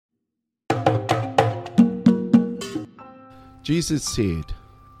Jesus said,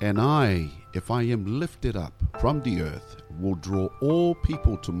 "And I, if I am lifted up from the earth, will draw all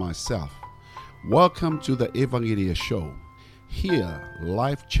people to myself." Welcome to the Evangelia Show. Hear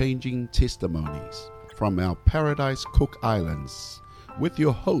life-changing testimonies from our Paradise Cook Islands with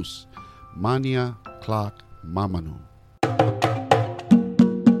your host, Mania Clark Mamanu.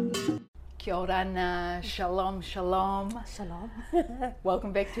 Kia ora na, shalom, shalom. Shalom.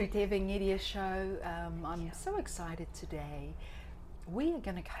 Welcome back to the Evangelia Show. I'm so excited today. We are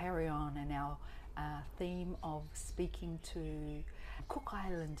going to carry on in our theme of speaking to Cook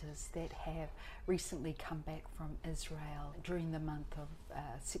Islanders that have recently come back from Israel during the month of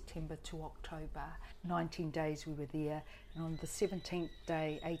September to October. 19 days we were there, and on the 17th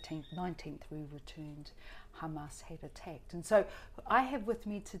day, 18th, 19th we returned. Hamas had attacked. And so I have with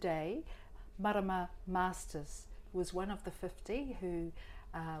me today Marama Masters, who was one of the 50 who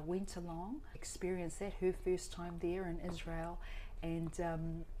went along, experienced that, her first time there in Israel,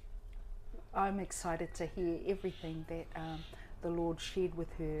 and I'm excited to hear everything that the Lord shared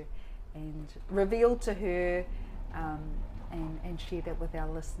with her and revealed to her, and share that with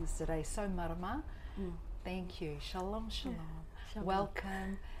our listeners today. So Marama, thank you. Shalom, shalom. Shalom.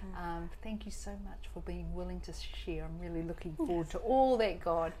 Welcome. Thank you so much for being willing to share. I'm really looking forward to all that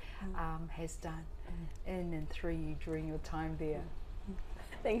God has done in and through you during your time there.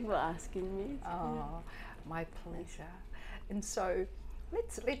 Thank you for asking me. Oh, my pleasure. And so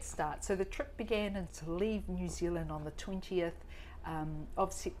let's start. So the trip began to leave New Zealand on the 20th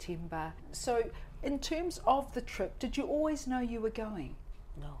of September. So in terms of the trip, did you always know you were going?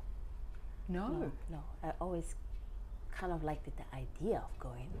 No? No. I always kind of liked the idea of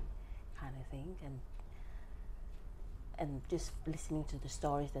going, kind of thing, and just listening to the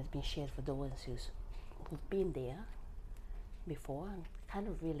stories that's been shared for those who've been there before, and kind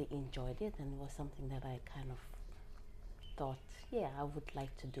of really enjoyed it, and it was something that I kind of thought, yeah, I would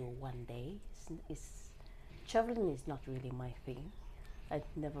like to do one day. Traveling is not really my thing. I've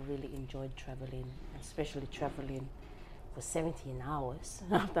never really enjoyed traveling, especially traveling for 17 hours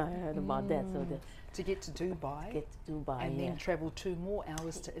after I heard about that. So To get to Dubai. And then travel 2 more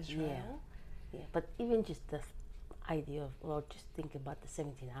hours to Israel. Yeah. But even just the idea of, well, just think about the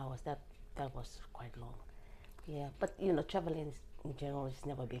 17 hours, that was quite long. Yeah, but traveling in general has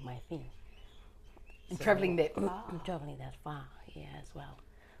never been my thing. And traveling that far. Traveling that far, yeah, as well.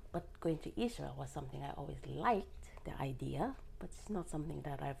 But going to Israel was something I always liked, the idea, but it's not something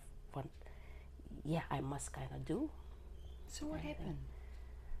that I must kind of do. So what happened?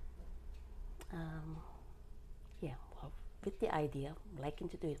 With the idea, liking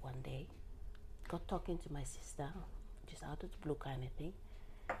to do it one day, got talking to my sister, just out of the blue kind of thing,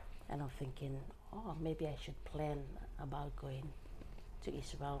 and I'm thinking, maybe I should plan about going to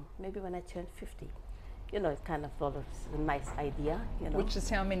Israel, maybe when I turn 50. It kind of thought of a nice idea, Which is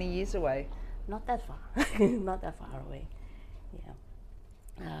how many years away? Not that far, not that far away,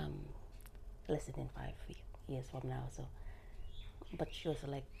 less than 5 years from now, so. But she was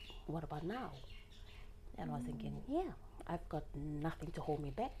like, what about now? And I was thinking, I've got nothing to hold me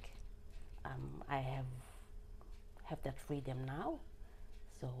back. I have that freedom now,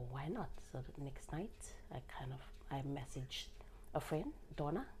 so why not? So the next night, I messaged a friend,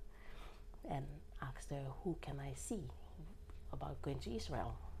 Donna, and asked her, who can I see about going to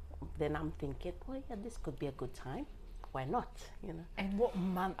Israel? Then I'm thinking, this could be a good time. Why not? And what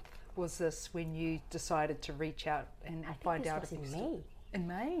month was this when you decided to reach out and find out? It was in May. In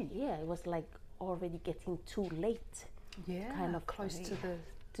May? Yeah, it was like already getting too late. Yeah, kind of close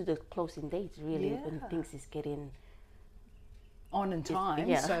to the closing date, really, when things is getting on in time.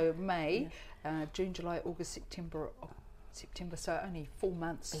 Yeah. So May, June, July, August, September. So only 4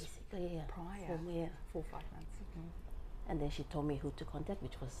 months basically, prior. 4 or 5 months. And then she told me who to contact,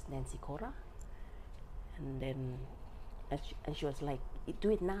 which was Nancy Cora. And then she was like,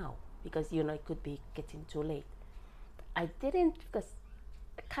 do it now, because it could be getting too late. I didn't, because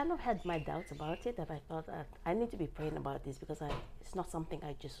I kind of had my doubts about it, that I thought that I need to be praying about this, because it's not something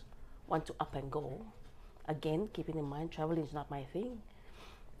I just want to up and go. Again, keeping in mind, traveling is not my thing.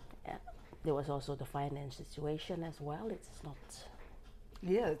 There was also the finance situation as well. It's not.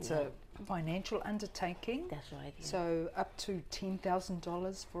 Yeah, it's a financial undertaking. That's right. Yeah. So up to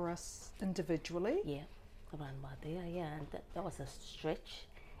 $10,000 for us individually. Yeah, around about there. Yeah, and that was a stretch.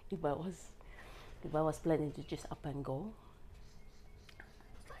 If I was planning to just up and go,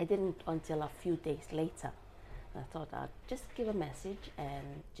 I didn't until a few days later. I thought I'd just give a message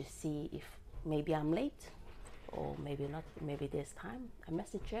and just see if maybe I'm late or maybe not, maybe there's time. I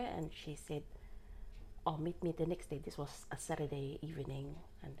messaged her and she said, meet me the next day. This was a Saturday evening,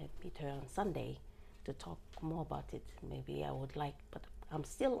 and then meet her on Sunday. to talk more about it. Maybe I would like, but I'm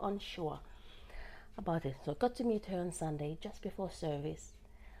still unsure about it. So I got to meet her on Sunday just before service.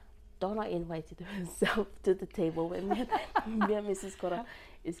 Donna invited herself to the table when me and Mrs. Cora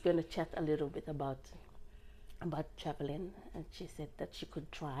is going to chat a little bit about traveling, and she said that she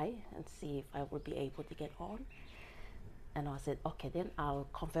could try and see if I would be able to get on. And I said, okay, then I'll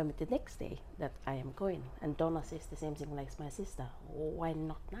confirm it the next day that I am going. And Donna says the same thing like my sister. Why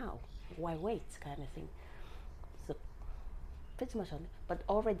not now? Why wait? Kind of thing. So pretty much on it. But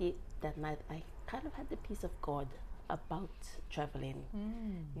already that night, I kind of had the peace of God about traveling.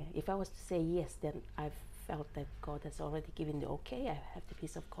 Yeah, if I was to say yes, then I felt that God has already given the okay. I have the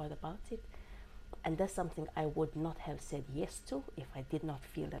peace of God about it. And that's something I would not have said yes to if I did not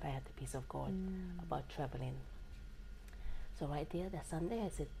feel that I had the peace of God about traveling. So right there, that Sunday, I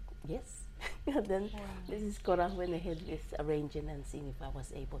said yes. And then Mrs. Cora went ahead with arranging and seeing if I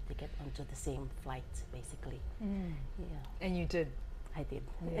was able to get onto the same flight, basically. Yeah. And you did? I did.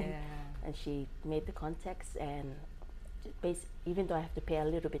 Yeah. And she made the contacts, and even though I have to pay a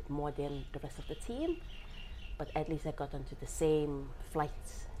little bit more than the rest of the team, but at least I got onto the same flight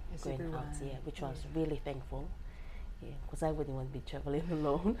going out, which I was really thankful. Yeah, because I wouldn't want to be traveling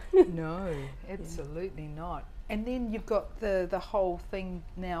alone. No, absolutely not. And then you've got the whole thing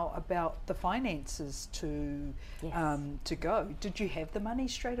now about the finances to go. Did you have the money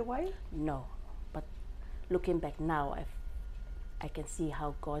straight away? No, but looking back now, I can see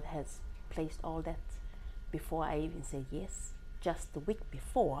how God has placed all that before I even said yes. Just the week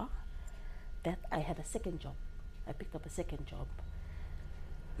before that, I had a second job. I picked up a second job.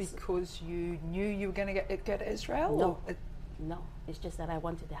 Because you knew you were going to go to Israel? No, no. It's just that I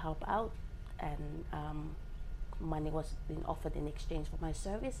wanted to help out, and money was being offered in exchange for my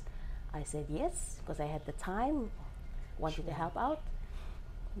service. I said yes because I had the time, wanted to help out.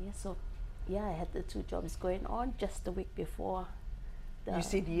 Yeah, so I had the two jobs going on just the week before. You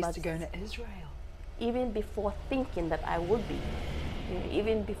said yes to going to Israel? Even before thinking that I would be,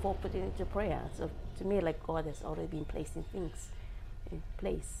 even before putting it into prayer. So to me, like, God has already been placing things in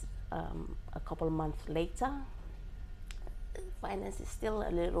place. A couple of months later, finance is still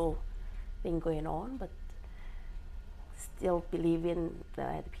a little thing going on, but still believing that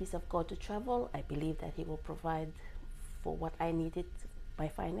I had the peace of God to travel. I believe that He will provide for what I needed by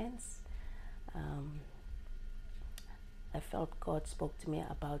finance. I felt God spoke to me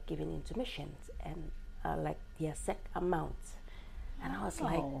about giving into missions and like the exact amount, and I was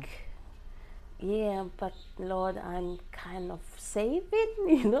like, yeah, but Lord, I'm kind of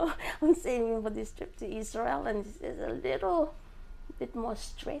saving, I'm saving for this trip to Israel, and this is a little bit more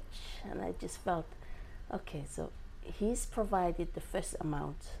stretch. And I just felt, okay, so He's provided the first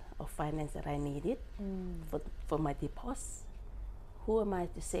amount of finance that I needed for my deposit. Who am I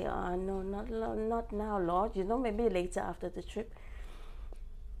to say, oh no, not now, Lord, maybe later after the trip.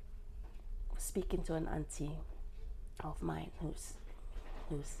 Speaking to an auntie of mine who's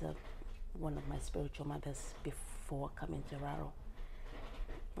one of my spiritual mothers before coming to Raro,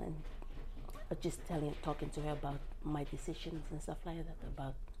 and just talking to her about my decisions and stuff like that,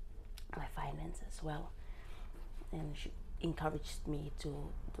 about my finance as well, and she encouraged me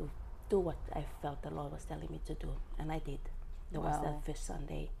to do what I felt the Lord was telling me to do, and I did. There was that first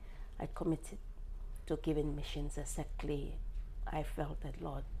Sunday I committed to giving missions exactly I felt that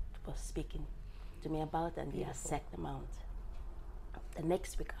Lord was speaking to me about, and the exact amount. The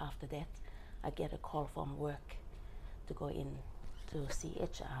next week after that, I get a call from work to go in to see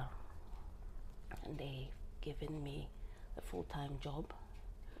HR, and they given me a full-time job,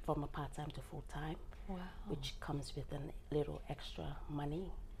 from a part-time to full-time, which comes with a little extra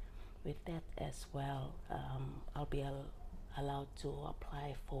money. With that as well, I'll be allowed to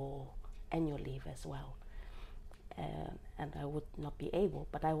apply for annual leave as well, and I would not be able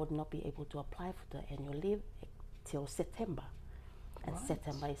to apply for the annual leave till September. And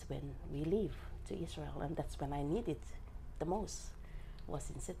September is when we leave to Israel, and that's when I need it the most,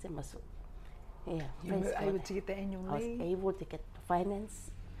 was in September. So yeah, you were able to get the annual leave? I was able to get the finance,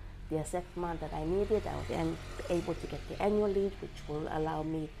 the exact amount that I needed. I was then able to get the annual leave, which will allow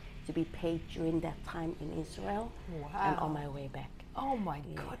me to be paid during that time in Israel and on my way back. Oh my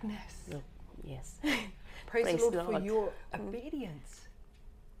goodness. So, yes. Praise the Lord for your obedience.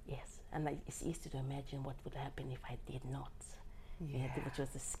 Yes, and it's easy to imagine what would happen if I did not. Which was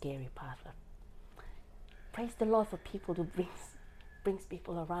the scary part. But praise the Lord for people who brings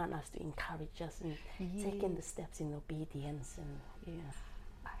people around us to encourage us and taking the steps in obedience, and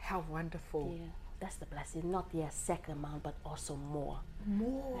how wonderful. Yeah, that's the blessing. Not the exact amount, but also more.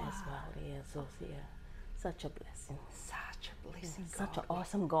 More as well. Yeah. So Such a blessing. Such a blessing, God. Such an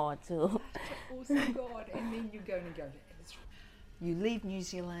awesome God too. Such an awesome God. And then you're going to go to Israel. You leave New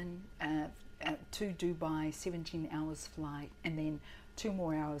Zealand to Dubai, 17 hours flight, and then 2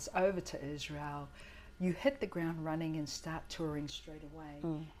 more hours over to Israel. You hit the ground running and start touring straight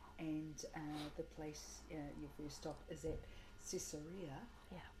away. And the place, your first stop is at Caesarea.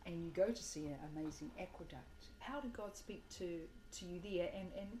 Yeah. And you go to see an amazing aqueduct. How did God speak to you there,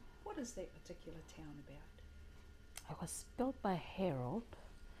 and what is that particular town about? It was built by Herod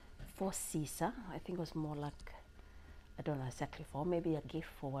for Caesar. I think it was more like, I don't know exactly for, maybe a gift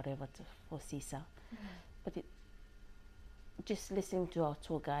or whatever for Caesar. But just listening to our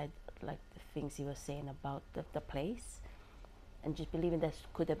tour guide, like the things he was saying about the place, and just believing that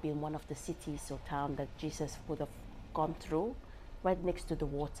could have been one of the cities or town that Jesus would have gone through, right next to the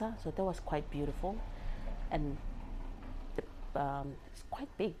water. So that was quite beautiful, and it's quite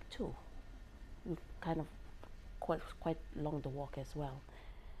big too. Kind of quite long to walk as well.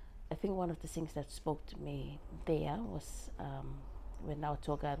 I think one of the things that spoke to me there was when our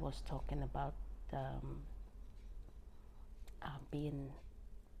tour guide was talking about being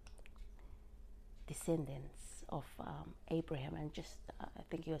descendants of Abraham, and just I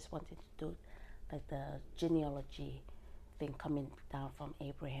think he was wanting to do like the genealogy thing coming down from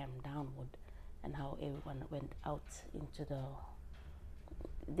Abraham downward, and how everyone went out into the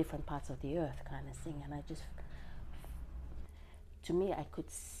different parts of the earth kind of thing. And I just, to me, I could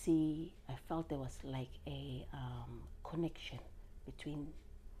see, I felt there was like a connection between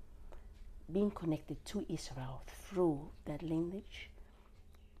being connected to Israel through that lineage,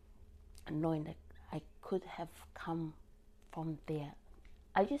 and knowing that I could have come from there.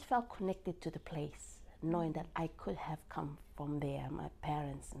 I just felt connected to the place, knowing that I could have come from there. My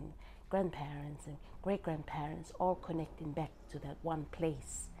parents and grandparents and great-grandparents all connecting back to that one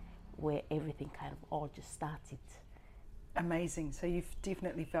place where everything kind of all just started. Amazing. So you've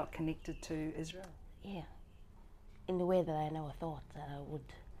definitely felt connected to Israel. Yeah, in a way that I never thought that I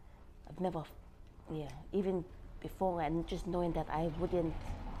would. I've never, even before, and just knowing that I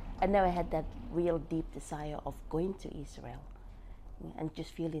never had that real deep desire of going to Israel, and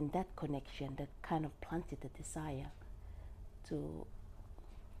just feeling that connection that kind of planted the desire to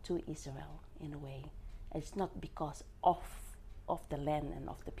Israel in a way. It's not because of the land and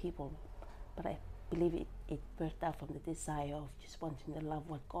of the people, but I believe it birthed out from the desire of just wanting to love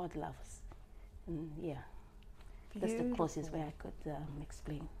what God loves. And that's the closest way I could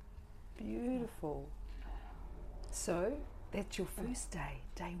explain. Beautiful. So that's your first day,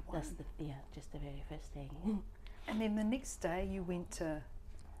 day one. That's just the very first day. And then the next day you went to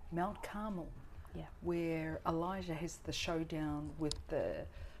Mount Carmel, where Elijah has the showdown with the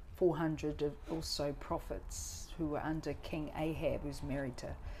 400 or so prophets who were under King Ahab, who's married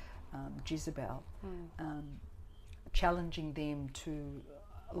to Jezebel, challenging them to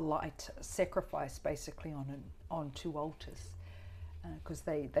light sacrifice basically on 2 altars, because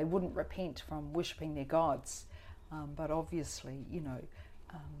they wouldn't repent from worshipping their gods. But obviously,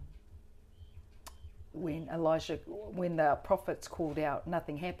 when the prophets called out,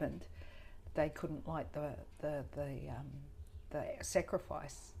 nothing happened. They couldn't light the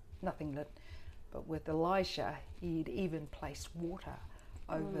sacrifice, nothing lit. But with Elijah, he'd even placed water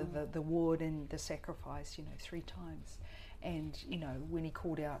over the wood and the sacrifice, 3 times. And when he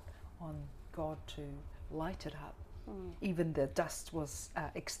called out on God to light it up, even the dust was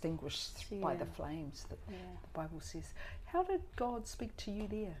extinguished by the flames, that the Bible says. How did God speak to you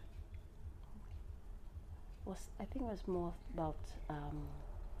there? I think it was more about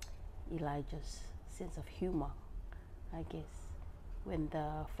Elijah's sense of humor, I guess. When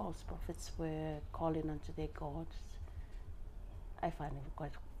the false prophets were calling unto their gods, I find it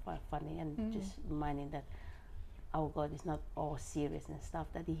quite funny, and just reminding that our God is not all serious and stuff,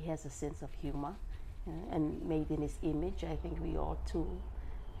 that he has a sense of humor, and made in his image. I think we all too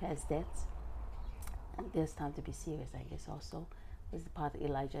has that. And there's time to be serious, I guess, also. There's the part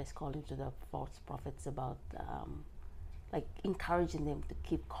Elijah is calling to the false prophets about like encouraging them to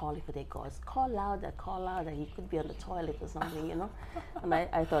keep calling for their gods. Call louder, call louder. He could be on the toilet or something, And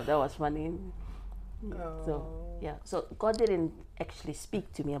I thought that was funny. So God didn't actually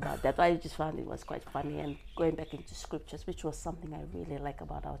speak to me about that. I just found it was quite funny, and going back into scriptures, which was something I really like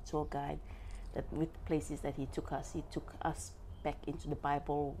about our tour guide, that with places that he took us back into the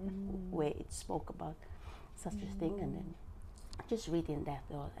Bible where it spoke about such a thing, and then just reading that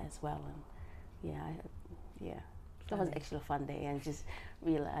as well. And that was actually a fun day, and just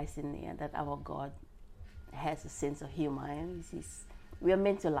realizing that our God has a sense of humor, and he's we are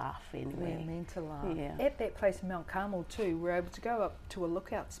meant to laugh anyway. We're meant to laugh. Yeah. At that place in Mount Carmel too, we're able to go up to a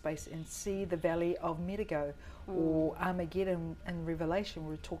lookout space and see the Valley of Medigo, or Armageddon in Revelation,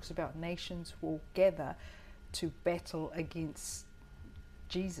 where it talks about nations will gather to battle against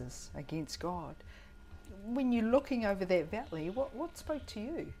Jesus, against God. When you're looking over that valley, what spoke to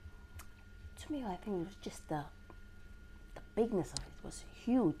you? To me, I think it was just the bigness of it was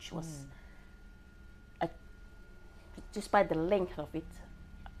huge. Was just by the length of it,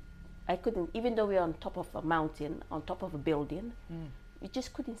 I couldn't. Even though we were on top of a mountain, on top of a building, you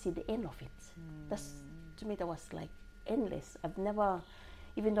just couldn't see the end of it. That's, to me, that was like endless. I've never,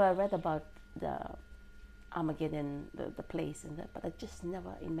 even though I read about the Armageddon, the place, but I just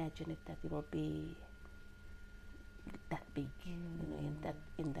never imagined it that it will be that big,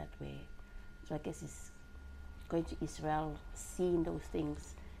 in that way. So I guess it's going to Israel, seeing those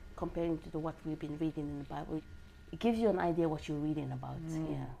things, comparing to what we've been reading in the Bible. It gives you an idea what you're reading about.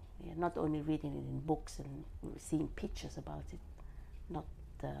 Yeah. Not only reading it in books and seeing pictures about it, not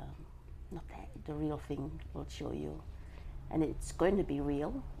the real thing will show you, and it's going to be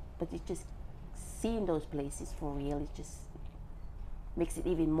real. But it's just seeing those places for real. It just makes it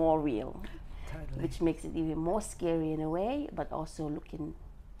even more real. Totally. Which makes it even more scary in a way, but also looking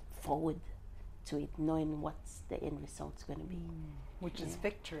forward to it, knowing what's the end result's going to be. Which is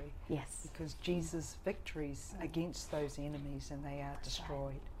victory. Yes. Because Jesus' victories against those enemies, and they are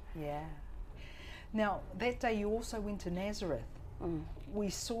destroyed. Yeah. Now, that day you also went to Nazareth. We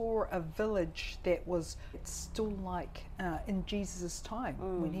saw a village that was still like in Jesus' time,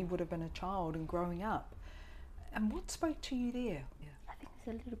 when he would have been a child and growing up. And what spoke to you there? I think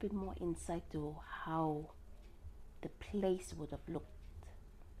there's a little bit more insight to how the place would have looked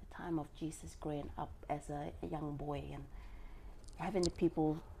the time of Jesus growing up as a young boy, and having the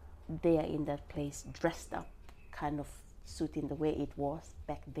people there in that place dressed up, kind of suiting the way it was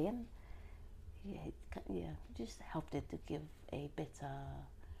back then. Just helped it to give a better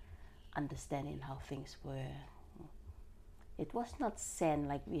understanding how things were. It was not sand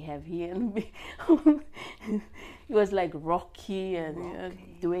like we have here. It was like rocky, and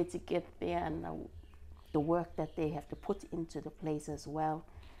the way to get there, and the work that they have to put into the place as well.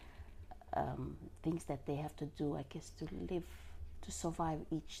 Things that they have to do, I guess, to live, to survive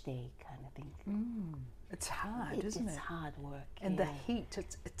each day, kind of thing. It's hard, isn't it? It's hard work. And the heat,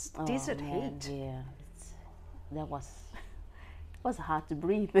 it's desert heat. Yeah, that was hard to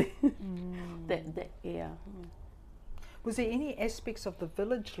breathe. The air. Was there any aspects of the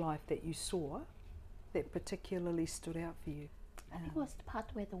village life that you saw that particularly stood out for you? I think it was the part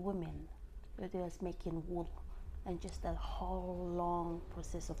where the women, where they was making wool, and just that whole long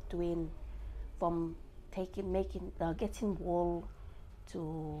process of doing, from getting wool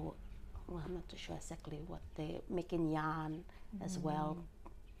to, well, I'm not too sure exactly what they're making, yarn as well,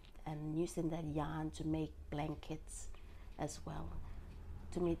 and using that yarn to make blankets as well.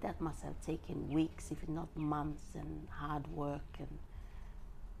 To me, that must have taken weeks, if not months, and hard work. And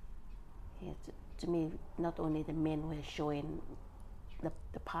to me, not only the men were showing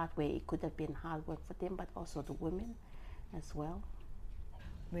the part where it could have been hard work for them, but also the women as well.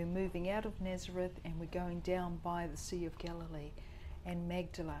 We're moving out of Nazareth and we're going down by the Sea of Galilee, and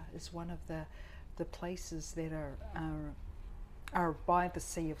Magdala is one of the places that are by the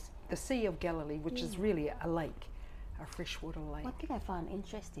Sea of Galilee, which is really a lake, a freshwater lake. One thing I found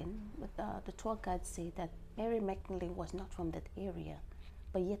interesting with the tour guide said that Mary Magdalene was not from that area,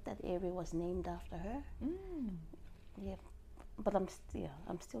 but yet that area was named after her. Yeah, but I'm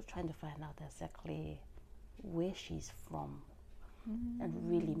still trying to find out exactly where she's from. And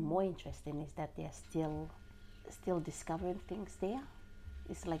really more interesting is that they're still discovering things there.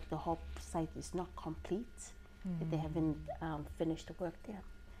 It's like the whole site is not complete. They haven't finished the work there.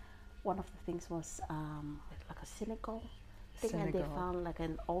 One of the things was like a synagogue thing, and they found like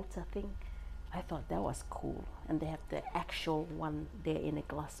an altar thing. I thought that was cool, and they have the actual one there in a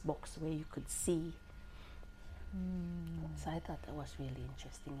glass box where you could see. So I thought that was really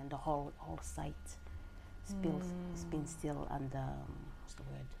interesting, and the whole site it's been still under, what's the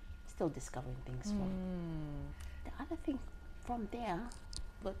word? Still discovering things from. The other thing from there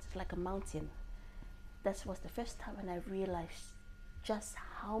was like a mountain. That was the first time when I realized just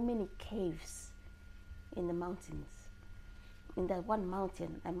how many caves in the mountains. In that one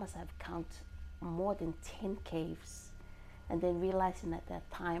mountain, I must have counted more than 10 caves, and then realizing at that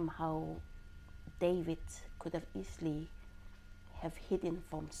time how David could have easily have hidden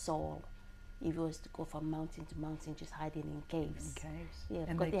from Saul if he was to go from mountain to mountain, just hiding in caves. Yeah,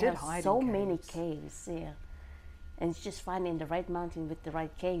 and because they they did have hide so in many caves. caves. Yeah, and it's just finding the right mountain with the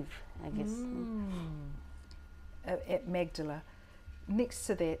right cave, I guess. At Magdala, Next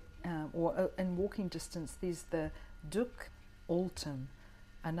to that, or in walking distance, there's the Duk Alton,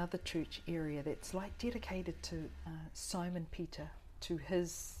 another church area that's like dedicated to Simon Peter, to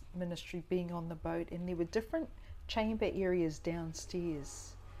his ministry being on the boat. And there were different chamber areas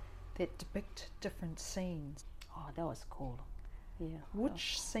downstairs that depict different scenes. Oh, that was cool. Yeah.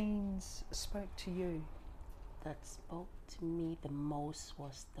 Which scenes spoke to you? That spoke to me the most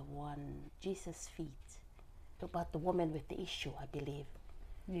was the one, Jesus' feet, about the woman with the issue, I believe.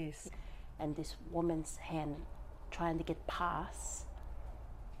 Yes. And this woman's hand trying to get past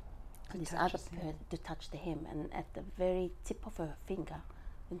this touch other his hem. person to touch the hem, and at the very tip of her finger,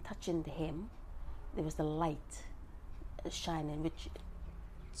 when touching the hem, there was the light shining, which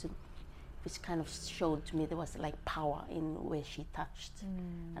kind of showed to me there was like power in where she touched,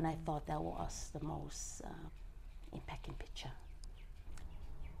 and I thought that was the most impacting picture.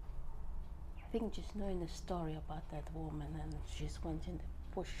 I think just knowing the story about that woman and she's wanting to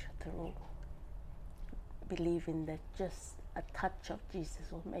push through, believing that just a touch of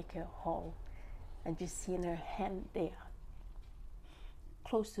Jesus will make her whole, and just seeing her hand there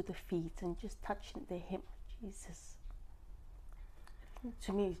close to the feet and just touching the hem of Jesus,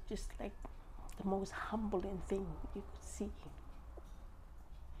 to me it's just like the most humbling thing you could see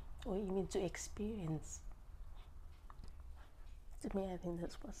or even to experience. To me, I think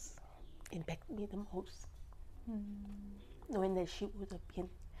that's what impacted me the most. Knowing that she would have been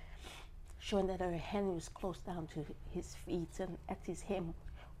showing that her hand was close down to his feet and at his hem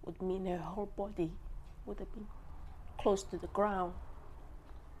would mean her whole body would have been close to the ground,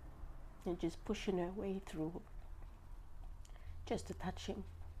 and just pushing her way through just to touch him.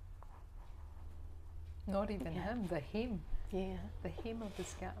 Not even him, the hem. Yeah. The hem of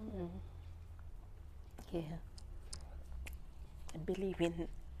his garment. Yeah. And believing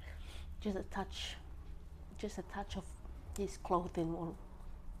just a touch of his clothing will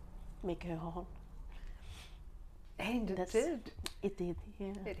make her whole. And it did. It did,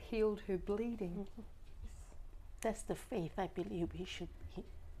 yeah. It healed her bleeding. That's the faith I believe we should be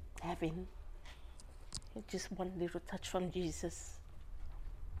having. Just one little touch from Jesus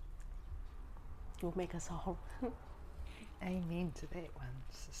will make us whole. Amen to that one,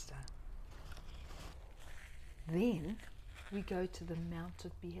 sister. Then we go to the Mount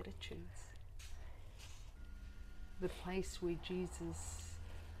of Beatitudes, the place where Jesus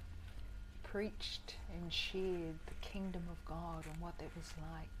preached and shared the kingdom of God and what that was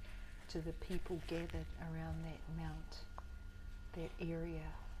like to the people gathered around that mount, that area.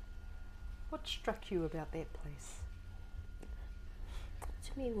 What struck you about that place?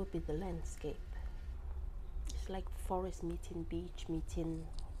 To me, it would be the landscape. It's like forest meeting beach, meeting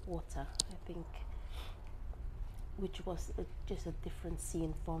water, I think, which was just a different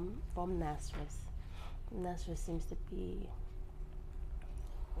scene from Nazareth. Nazareth seems to be,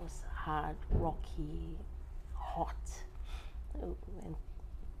 was hard, rocky, hot, and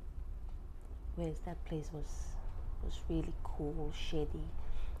whereas that place was really cool, shady,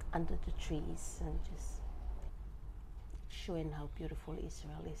 under the trees, and just showing how beautiful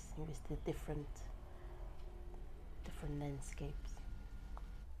Israel is with the different landscapes.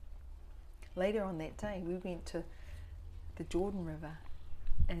 Later on that day, we went to the Jordan River,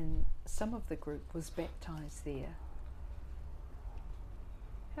 and some of the group was baptized there.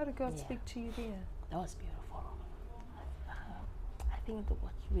 How did God speak to you there? That was beautiful. I think that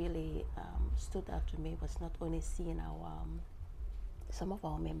what really stood out to me was not only seeing our some of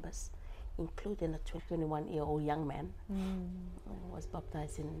our members, including a 21-year-old young man who was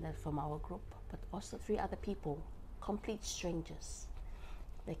baptized in that from our group, but also 3 other people, complete strangers.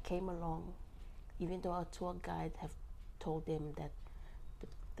 They came along, even though our tour guide have told them that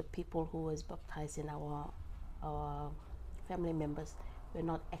the people who was baptized in our family members were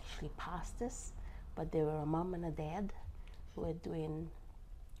not actually pastors, but they were a mom and a dad who were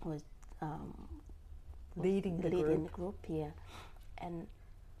leading the group here, and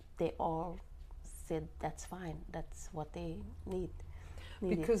they all said that's fine, that's what they needed.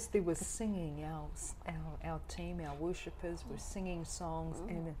 Because they were singing, our team, our worshippers were singing songs,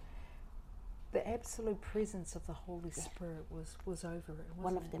 and the absolute presence of the Holy Spirit was over it, wasn't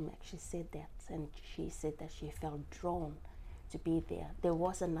One of them actually said that, and she said that she felt drawn to be there. There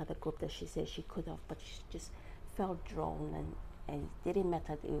was another group that she said she could have, but she just felt drawn, and it didn't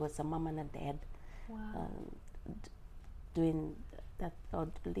matter. It was a mom and a dad doing that or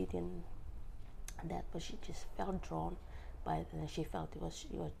leading that, but she just felt drawn by it, and she felt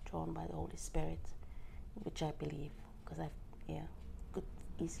she was drawn by the Holy Spirit, which I believe, because I could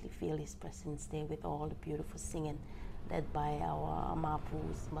easily feel His presence there with all the beautiful singing led by our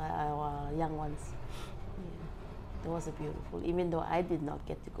mapus, by our young ones. It was a beautiful, even though I did not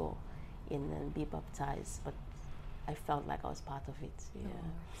get to go in and be baptized, but I felt like I was part of it. Yeah,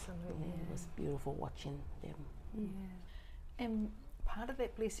 Absolutely. yeah, it was beautiful watching them. Yeah. And part of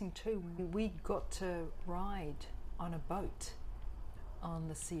that blessing too, we got to ride on a boat on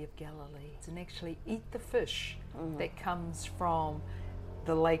the Sea of Galilee and actually eat the fish that comes from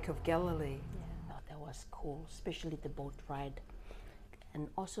the Lake of Galilee. Yeah, that was cool, especially the boat ride. And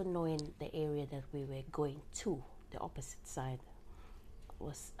also knowing the area that we were going to, the opposite side,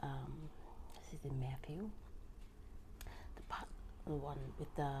 was, is it in Matthew? The one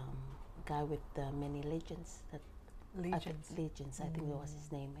with the guy with the many legions. Legions, I think that was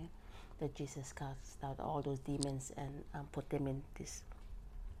his name. That Jesus cast out all those demons and put them in this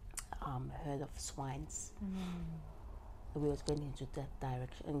herd of swines. We was going into that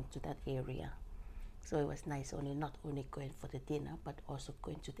direction, into that area. So it was nice, not only going for the dinner, but also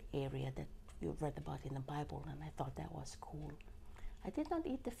going to the area that we read about in the Bible, and I thought that was cool. I did not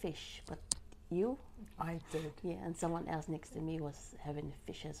eat the fish, but you? I did. Yeah, and someone else next to me was having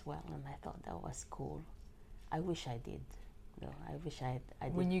fish as well, and I thought that was cool. I wish I did. No, I wish I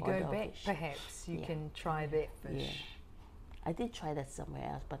did. When you go back, fish. perhaps you can try that fish. Yeah. I did try that somewhere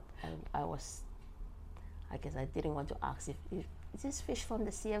else, but I guess I didn't want to ask if is this fish from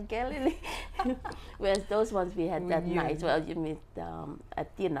the Sea of Galilee? Whereas those ones we had that night, well, you mean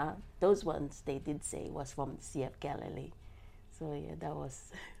at dinner, those ones they did say was from the Sea of Galilee. So yeah,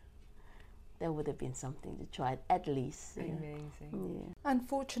 that would have been something to try at least. Amazing. Yeah.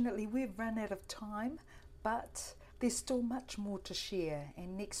 Unfortunately, we've run out of time, but there's still much more to share.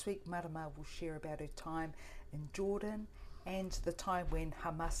 And next week, Marama will share about her time in Jordan and the time when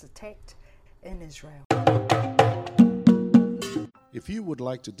Hamas attacked in Israel. If you would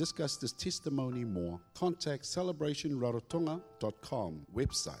like to discuss this testimony more, contact celebrationrarotonga.com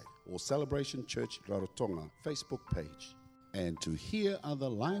website or Celebration Church Rarotonga Facebook page. And to hear other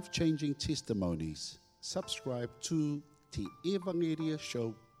life-changing testimonies, subscribe to the Evangelia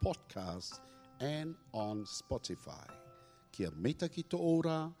Show podcast and on Spotify. Kia meita ki to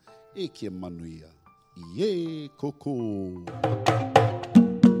ora, e kia manuia. Ie koko!